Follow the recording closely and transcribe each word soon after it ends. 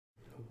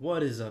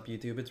What is up,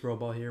 YouTube? It's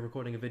Roblox here,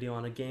 recording a video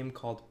on a game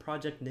called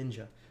Project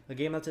Ninja. A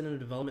game that's in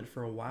development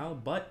for a while,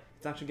 but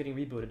it's actually getting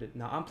rebooted.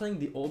 Now, I'm playing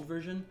the old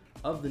version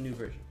of the new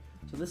version.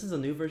 So this is a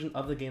new version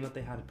of the game that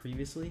they had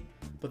previously,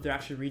 but they're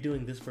actually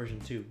redoing this version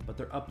too, but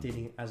they're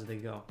updating it as they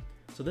go.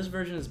 So this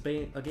version is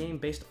a game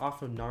based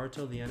off of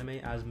Naruto, the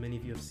anime, as many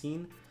of you have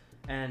seen.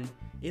 And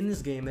in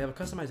this game, they have a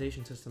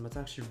customization system that's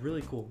actually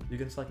really cool. You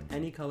can select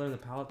any color in the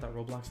palette that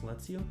Roblox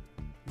lets you.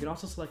 You can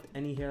also select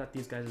any hair that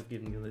these guys have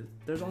given you.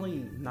 There's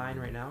only 9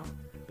 right now,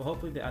 but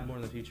hopefully they add more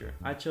in the future.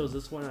 I chose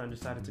this one and I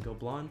decided to go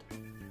blonde,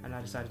 and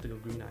I decided to go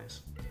green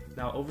eyes.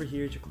 Now over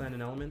here is your clan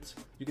and elements.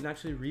 You can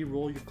actually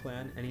re-roll your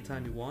clan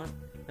anytime you want,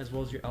 as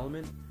well as your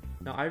element.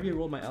 Now I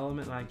re-rolled my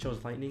element and I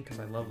chose lightning because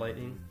I love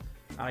lightning.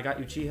 And I got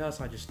Uchiha,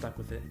 so I just stuck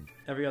with it.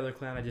 Every other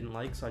clan I didn't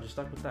like, so I just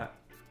stuck with that.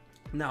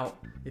 Now,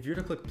 if you're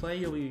to click play,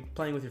 you'll be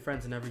playing with your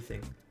friends and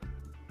everything.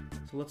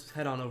 So let's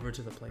head on over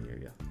to the play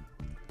area.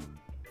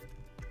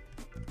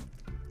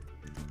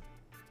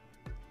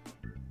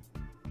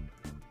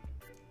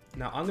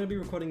 Now, I'm going to be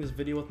recording this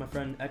video with my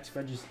friend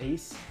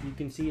xRegisAce. You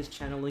can see his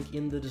channel link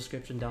in the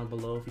description down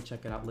below if you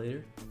check it out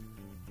later.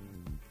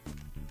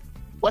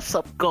 What's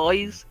up,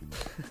 guys?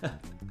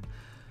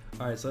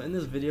 Alright, so in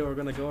this video, we're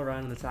going to go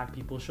around and attack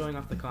people, showing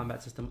off the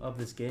combat system of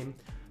this game.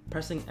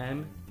 Pressing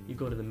M, you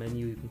go to the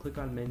menu, you can click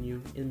on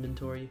menu,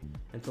 inventory,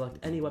 and select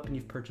any weapon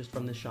you've purchased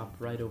from this shop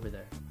right over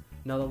there.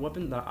 Now the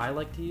weapon that I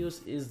like to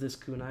use is this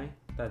kunai,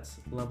 that's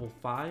level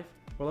 5,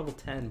 or level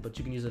 10, but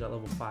you can use it at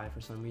level 5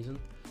 for some reason.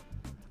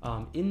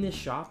 In this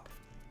shop,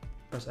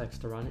 press X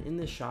to run, in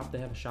this shop they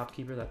have a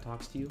shopkeeper that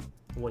talks to you,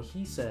 and what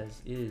he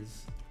says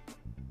is,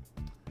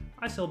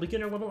 "I sell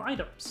beginner level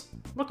items,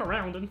 look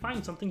around and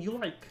find something you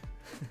like."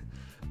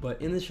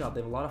 But in this shop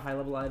they have a lot of high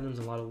level items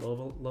and a lot of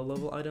low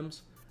level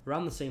items.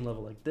 Around the same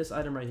level, like this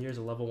item right here is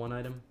a level 1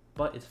 item,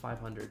 but it's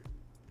 500.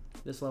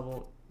 This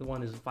level, the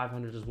one is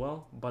 500 as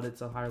well, but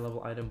it's a higher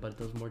level item, but it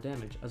does more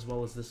damage, as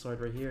well as this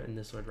sword right here and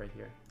this sword right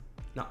here.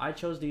 Now I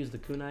chose to use the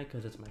kunai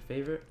because it's my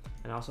favorite,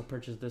 and I also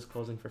purchased this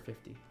clothing for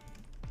 50.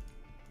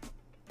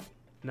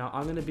 Now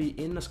I'm going to be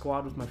in the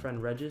squad with my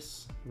friend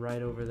Regis,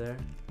 right over there,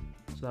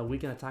 so that we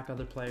can attack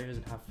other players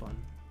and have fun.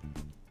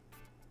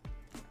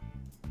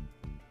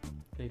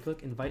 You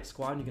click invite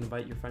squad and you can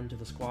invite your friend to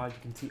the squad. You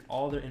can see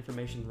all their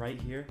information right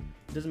here.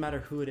 It doesn't matter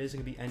who it is, it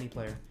can be any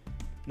player.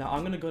 Now I'm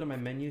going to go to my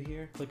menu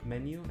here, click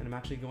menu, and I'm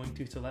actually going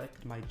to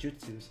select my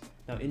jutsus.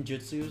 Now in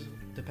jutsus,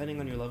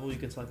 depending on your level, you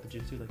can select the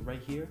jutsu. Like right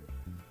here,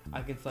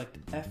 I can select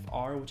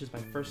FR, which is my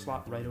first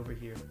slot right over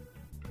here.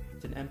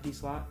 It's an empty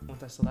slot.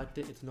 Once I select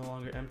it, it's no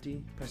longer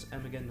empty. Press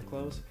M again to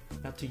close.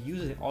 Now to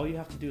use it, all you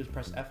have to do is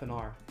press F and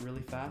R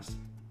really fast,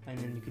 and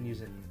then you can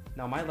use it.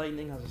 Now my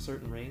lightning has a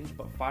certain range,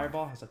 but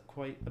fireball has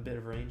quite a bit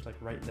of range, like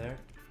right there.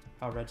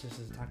 How Regis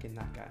is attacking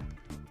that guy.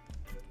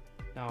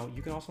 Now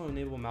you can also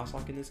enable mouse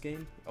lock in this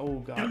game. Oh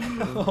god.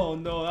 Oh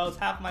no, that was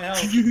half my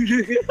health.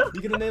 You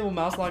can enable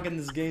mouse lock in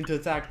this game to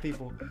attack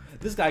people.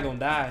 This guy gonna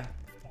die.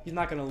 He's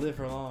not gonna live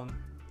for long.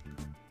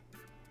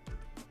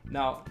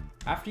 Now,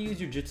 after you use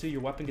your jutsu,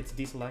 your weapon gets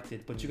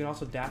deselected, but you can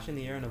also dash in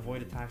the air and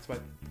avoid attacks by...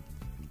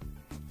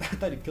 I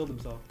thought he killed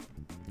himself.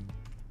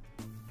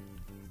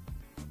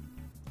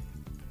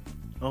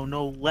 Oh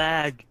no,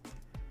 lag!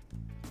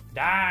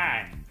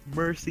 Die!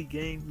 Mercy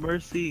game,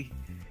 mercy!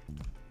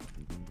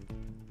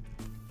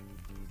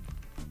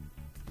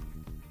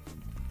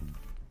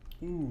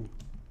 Ooh.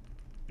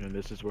 And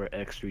this is where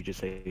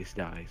xRegisAce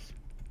dies.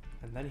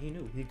 And then he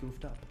knew, he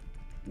goofed up.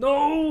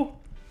 No!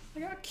 I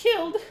got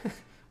killed!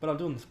 But I'm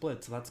doing the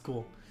split, so that's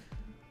cool.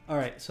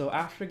 Alright, so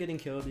after getting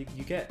killed,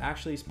 you get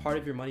actually part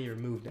of your money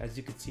removed. As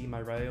you can see, my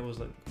Ryo was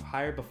like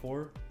higher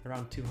before,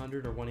 around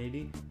 200 or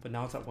 180, but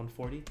now it's at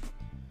 140.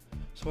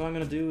 So what I'm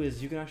going to do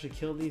is you can actually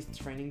kill these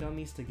training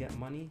dummies to get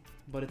money,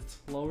 but it's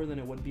slower than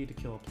it would be to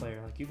kill a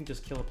player. Like you can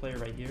just kill a player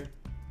right here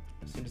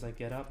as soon as I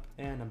get up,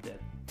 and I'm dead.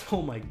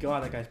 Oh my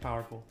god, that guy's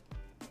powerful.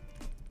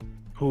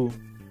 Who?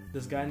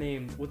 This guy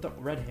named, with the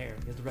red hair.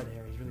 He has the red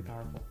hair, he's really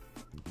powerful.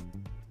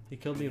 He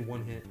killed me in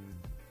 1 hit.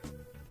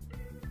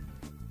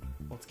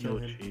 Let's kill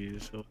him.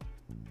 Geez.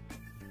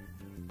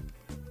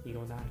 He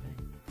gonna die, I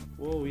think.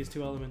 Whoa, he has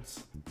 2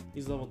 elements.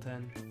 He's level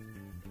 10.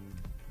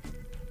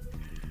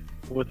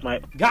 With my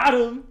Got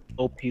him!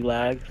 OP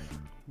lag.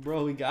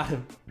 Bro, we got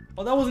him.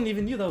 Oh, that wasn't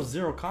even you. That was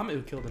Zero Comet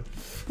who killed him.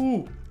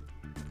 Ooh.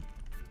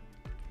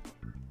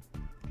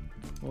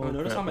 Oh,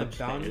 notice how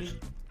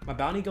my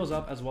bounty goes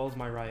up as well as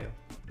my Ryo.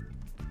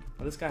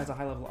 Now, this guy has a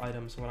high level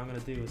item, so what I'm gonna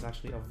do is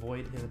actually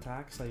avoid his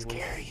attacks. So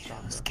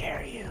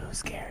Scare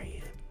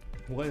you.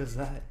 What is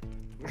that?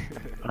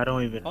 I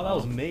don't even know. Oh, that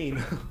was Maine.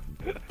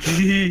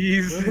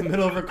 Jeez. We're in the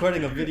middle of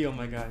recording a video,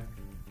 my guy.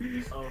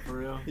 Oh, for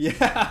real?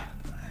 Yeah.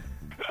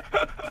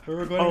 We're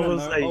recording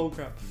oh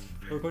crap.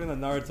 We're recording the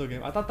Naruto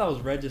game. I thought that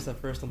was Regis at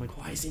first. I'm like,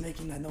 why is he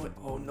making that noise?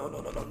 Oh no.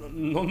 No.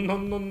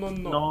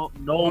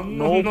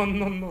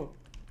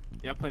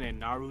 Y'all playing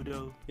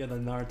Naruto? Yeah, the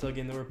Naruto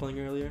game that we were playing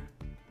earlier.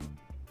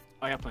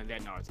 Oh, y'all playing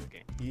that Naruto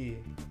game? Yeah.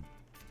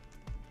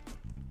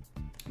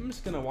 I'm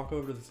just gonna walk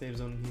over to the save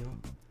zone and heal.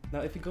 Now,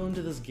 if you go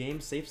into this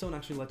game, safe zone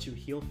actually lets you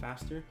heal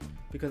faster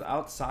because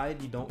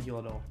outside you don't heal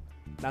at all.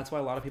 That's why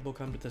a lot of people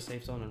come to the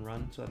safe zone and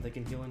run so that they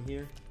can heal in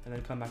here and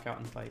then come back out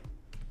and fight.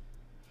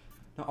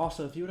 Now,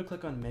 also, if you were to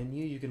click on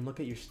menu, you can look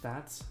at your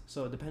stats.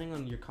 So depending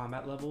on your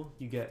combat level,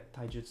 you get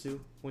taijutsu.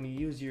 When you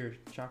use your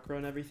chakra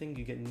and everything,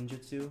 you get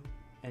ninjutsu.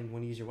 And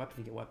when you use your weapon,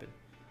 you get weapon.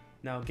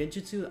 Now,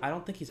 genjutsu, I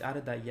don't think he's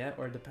added that yet,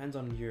 or it depends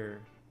on your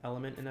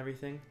element and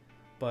everything.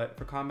 But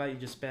for combat, you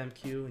just spam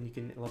Q and you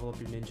can level up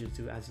your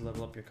ninjutsu as you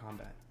level up your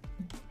combat.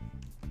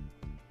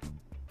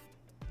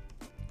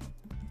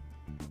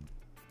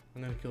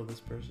 I'm gonna kill this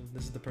person.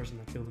 This is the person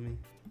that killed me.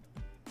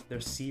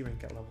 They're C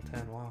rank at level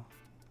 10, wow.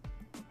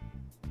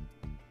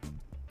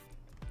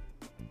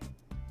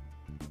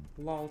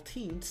 Lol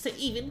teens to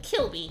even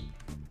kill me.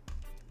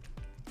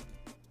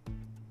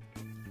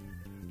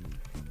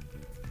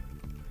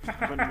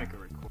 I'm gonna make a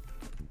record.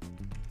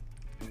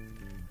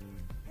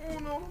 Oh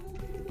no!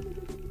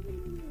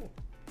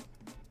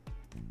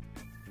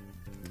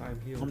 I'm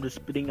healed. I'm just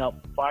spitting out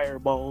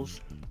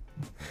fireballs.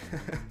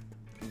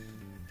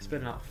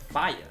 Spitting out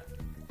fire.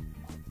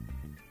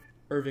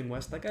 Irving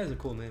West. That guy's a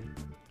cool name.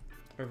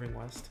 Irving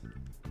West.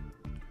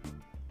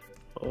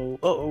 Oh,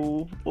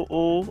 uh-oh,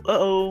 uh-oh,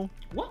 uh-oh.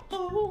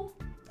 Whoa!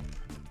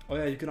 Oh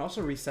yeah, you can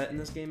also reset in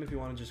this game if you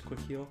want to just quick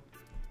heal.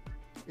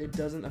 It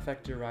doesn't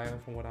affect your Ryo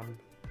from what I'm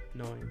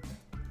knowing.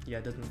 Yeah,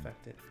 it doesn't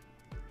affect it.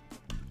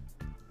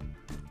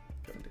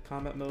 Go into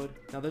combat mode.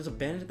 Now there's a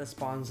bandit that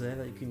spawns there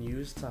that you can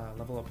use to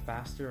level up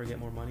faster or get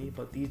more money,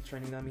 but these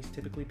training dummies,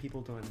 typically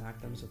people don't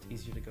attack them, so it's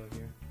easier to go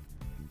here.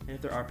 And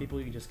if there are people,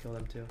 you can just kill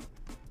them too.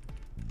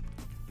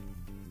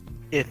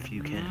 If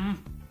you can.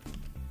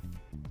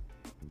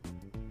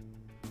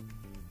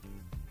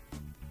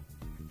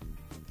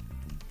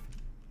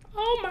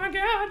 Oh my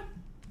god!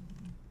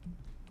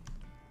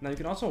 Now you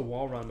can also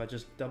wall run by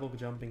just double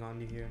jumping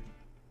onto here.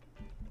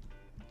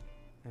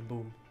 And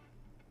boom.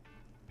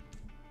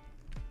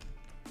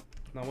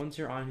 Now once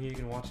you're on here, you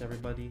can watch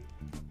everybody.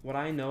 What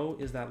I know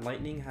is that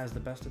lightning has the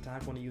best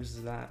attack when it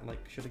uses that like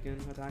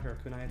shuriken attack or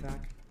kunai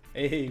attack.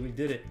 Hey, we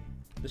did it!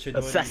 The Shidori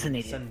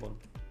Assassinated. Senbon.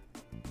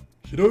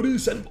 Shidori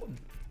Senbon!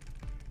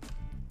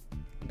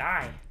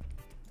 Die!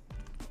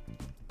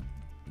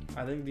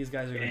 I think these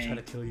guys are gonna try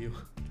to kill you.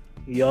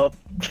 Yup.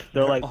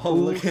 They're like, all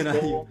looking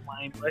at you.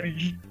 My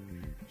money.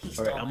 He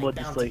Alright, I'm gonna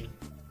just like,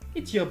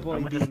 It's your boy,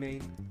 I'm gonna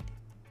IBeMaine.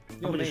 I'm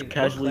Yo, gonna just Maine,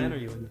 casually- what clan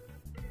are you in?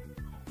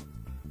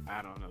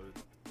 I don't know.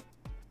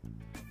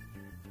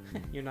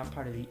 You're not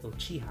part of the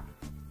Uchiha.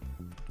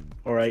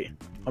 alright,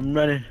 I'm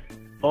running.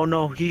 Oh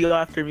no, he got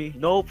after me.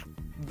 Nope.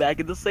 Back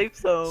in the safe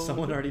zone.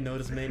 Someone already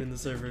noticed Maine in the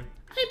server.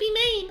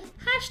 IBeMaine!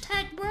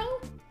 Hashtag bro!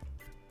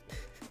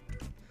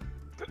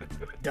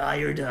 Die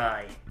or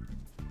die.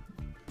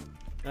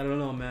 I don't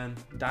know, man.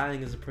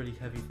 Dying is a pretty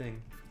heavy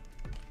thing.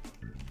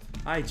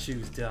 I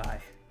choose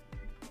die.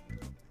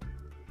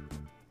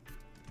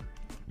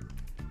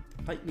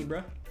 Fight me,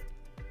 bruh.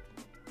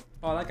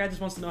 Oh, that guy just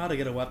wants to know how to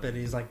get a weapon.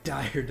 He's like,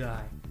 die or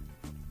die.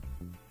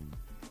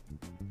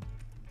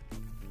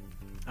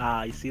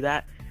 Ah, you see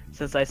that?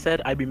 Since I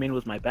said IBeMaine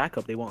was my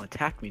backup, they won't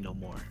attack me no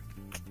more.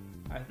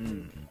 I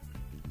think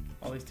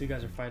all these two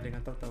guys are fighting. I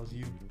thought that was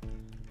you.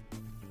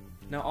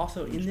 Now,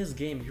 also, in this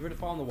game, if you were to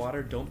fall in the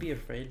water, don't be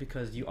afraid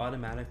because you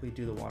automatically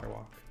do the water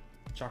walk.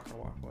 Chakra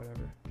walk,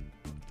 whatever.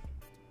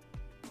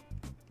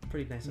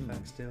 Pretty nice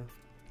effects, too.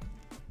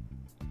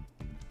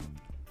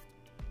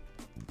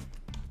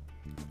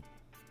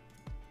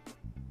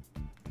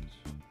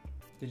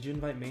 Did you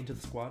invite Maine to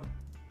the squad?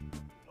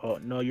 Oh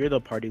no, you're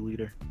the party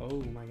leader.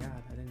 Oh my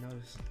god, I didn't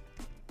notice.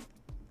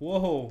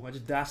 Whoa, I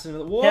just dashed into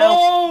the—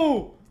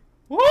 Whoa!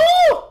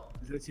 Whoa!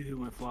 Is that you who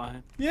went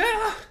flying?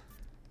 Yeah!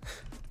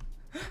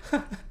 I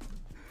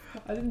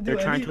didn't do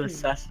They're trying to anything.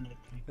 assassinate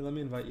me. Hey, let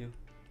me invite you.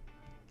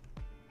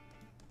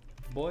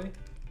 Boy.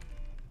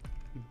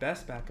 You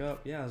best back up.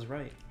 Yeah, I was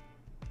right.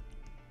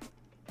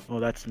 Oh,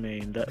 that's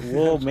Maine. That,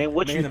 whoa, man,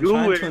 what Man, you I'm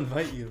trying to doing?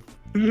 invite you.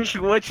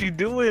 What you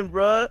doing,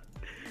 bruh?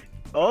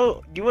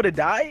 Oh, you wanna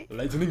die?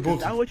 Lightning Is bolt.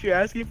 that what you're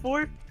asking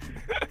for?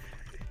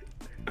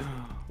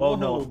 Oh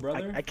no, Whoa,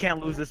 brother. I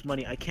can't lose this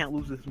money. I can't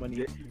lose this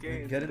money.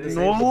 Get in the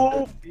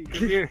No, Come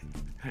here.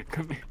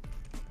 Come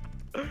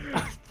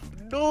here.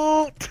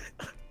 no.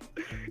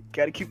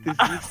 Gotta keep this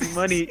juicy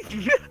money.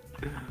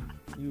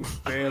 You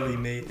barely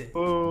made it.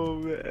 Oh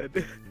man.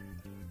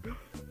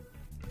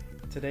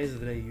 Today's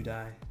the day you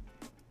die.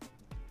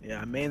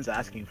 Yeah, Main's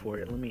asking for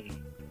it. Let me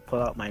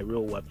pull out my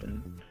real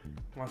weapon.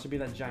 Watch it be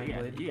that giant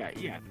blade.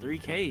 Yeah,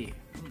 3K.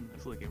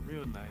 That's looking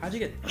real nice. How'd you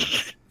get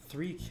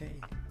 3K?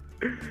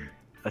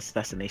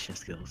 Assassination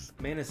skills.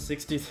 Man is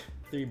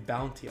 63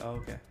 bounty. Oh,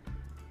 okay.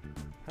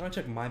 How do I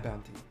check my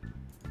bounty?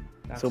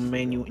 So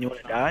Main, you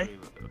wanna die?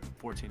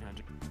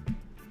 1400.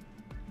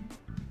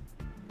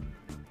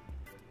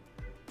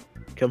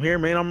 Come here,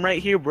 man. I'm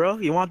right here, bro.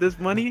 You want this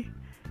money?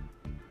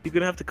 You're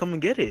gonna have to come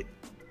and get it.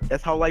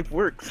 That's how life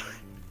works.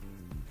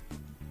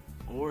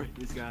 Or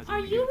these guys. Are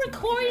you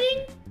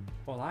recording?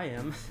 Well, I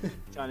am.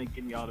 Trying to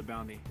give me all the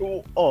bounty.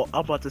 Oh,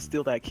 I'm about to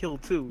steal that kill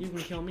too. You can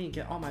kill me and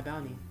get all my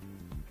bounty.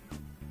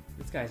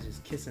 This guy's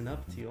just kissing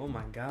up to you. Oh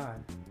my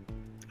god.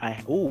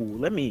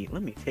 Let me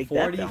take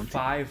that bounty.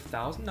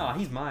 45,000? No,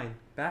 he's mine.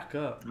 Back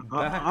up.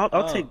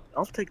 I'll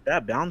take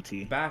that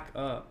bounty. Back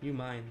up. You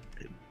mine.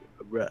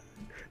 Bruh.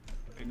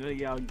 I know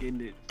y'all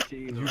getting it.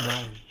 You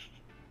mine.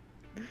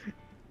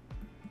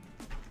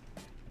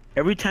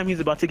 Every time he's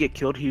about to get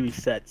killed, he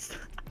resets.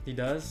 He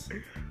does?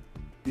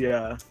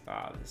 Yeah.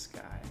 Oh, this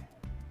guy.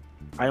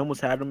 I almost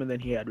had him and then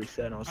he had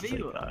reset and I was How just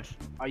do like, you- gosh.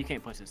 Oh, you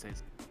can't punch this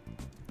face.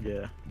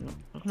 Yeah.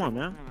 Oh, come on,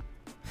 man.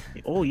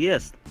 Oh,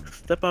 yes.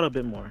 Step out a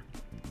bit more.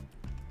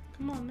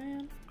 Come on,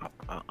 man.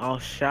 I'll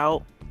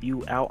shout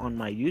you out on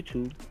my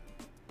YouTube.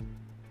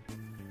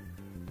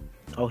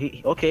 Oh,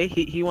 he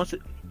wants to.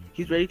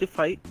 He's ready to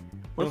fight.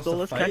 Let's go.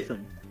 Let's catch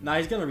him. Nah,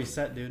 he's gonna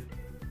reset, dude.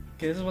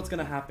 Okay, this is what's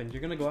gonna happen.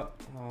 You're gonna go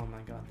up. Oh my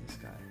god, this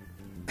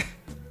guy.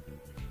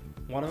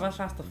 One of us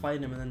has to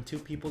fight him, and then 2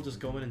 people just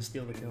go in and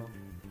steal the kill.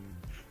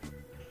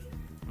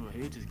 Oh,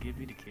 he'll just give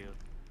me the kill.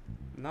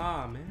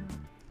 Nah, man.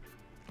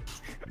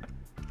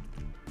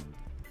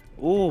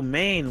 Oh,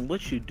 man,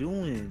 what you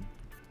doing?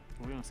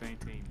 We're on the same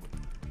team.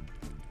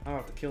 I'm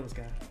about to kill this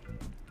guy.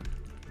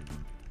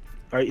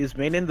 Alright, is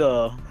Maine in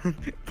the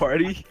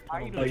party? How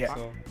I you don't do think that?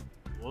 so.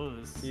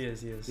 Was. He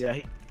is, he is. Yeah,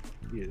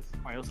 he is.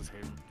 Why else is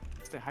him?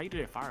 How you do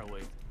that fire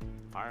away?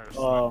 Fire.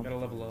 Gotta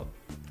level up.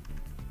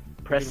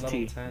 Press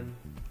Maybe level T. 10.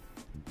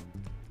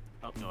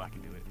 Oh no, I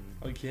can do it.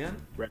 Uh, Oh, you can?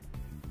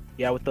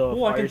 Yeah, with the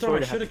Ooh, I fire can throw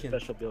my sword, it has a shuriken.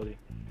 special ability.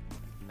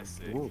 That's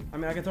sick. Ooh. I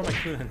mean, I can throw my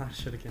kunai, not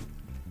shuriken.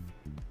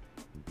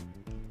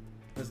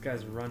 This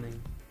guy's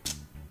running.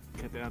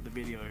 Cut that out the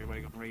video.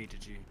 Everybody gonna rage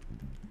at you.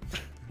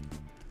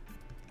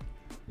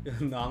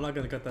 No, I'm not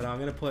gonna cut that out. I'm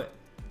gonna put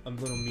a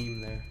little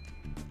meme there.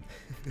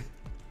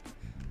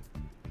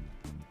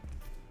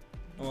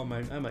 Oh, I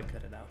might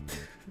cut it out.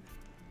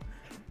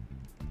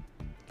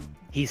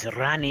 He's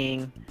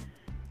running.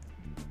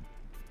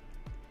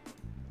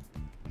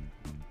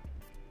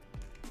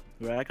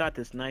 Right, I got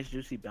this nice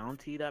juicy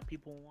bounty that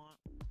people want.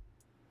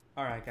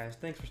 Alright guys,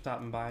 thanks for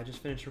stopping by. I just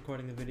finished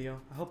recording the video.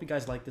 I hope you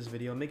guys liked this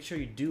video. Make sure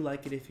you do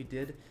like it if you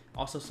did.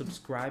 Also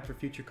subscribe for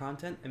future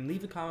content and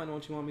leave a comment on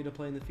what you want me to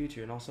play in the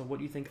future and also what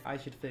you think I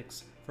should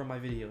fix for my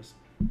videos.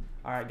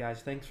 Alright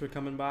guys, thanks for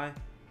coming by.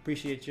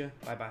 Appreciate you.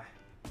 Bye bye.